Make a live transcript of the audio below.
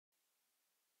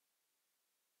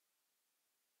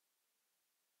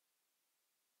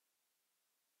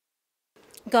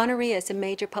Gonorrhea is a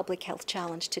major public health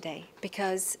challenge today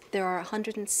because there are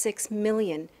 106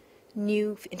 million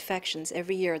new infections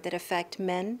every year that affect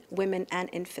men, women, and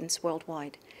infants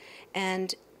worldwide.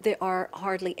 And there are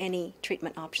hardly any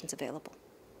treatment options available.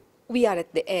 We are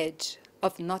at the edge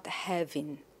of not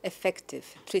having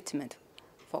effective treatment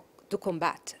to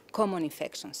combat common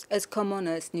infections, as common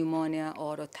as pneumonia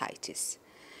or otitis.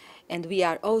 And we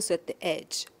are also at the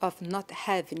edge of not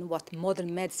having what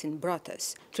modern medicine brought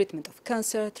us, treatment of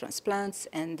cancer, transplants,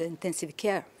 and intensive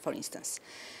care, for instance.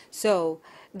 So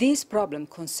this problem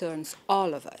concerns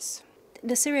all of us.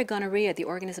 Neisseria gonorrhoea, the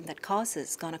organism that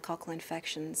causes gonococcal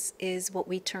infections, is what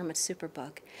we term a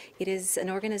superbug. It is an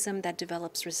organism that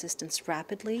develops resistance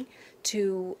rapidly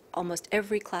to almost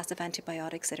every class of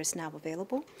antibiotics that is now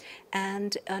available.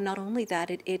 And not only that,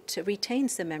 it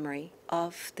retains the memory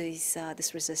of this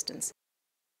resistance.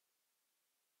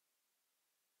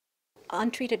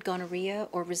 Untreated gonorrhea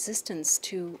or resistance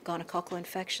to gonococcal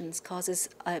infections causes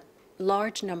a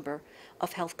large number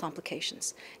of health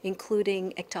complications,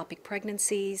 including ectopic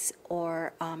pregnancies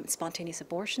or spontaneous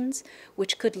abortions,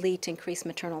 which could lead to increased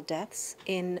maternal deaths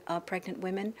in pregnant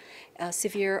women,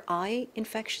 severe eye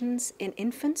infections in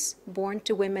infants born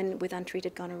to women with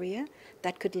untreated gonorrhea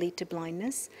that could lead to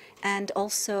blindness, and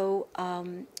also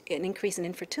an increase in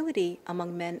infertility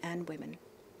among men and women.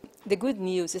 The good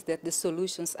news is that the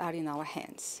solutions are in our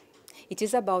hands. It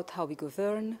is about how we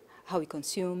govern, how we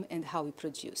consume, and how we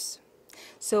produce.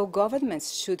 So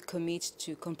governments should commit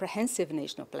to comprehensive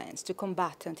national plans to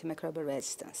combat antimicrobial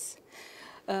resistance.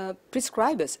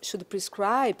 Prescribers should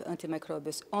prescribe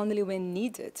antimicrobials only when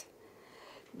needed.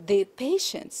 The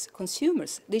patients,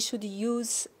 consumers, they should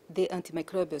use the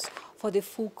antimicrobials for the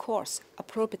full course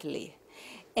appropriately.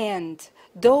 And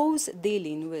those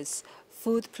dealing with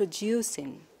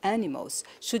food-producing animals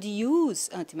should use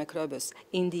antimicrobials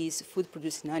in these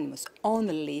food-producing animals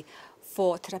only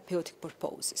for therapeutic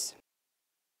purposes.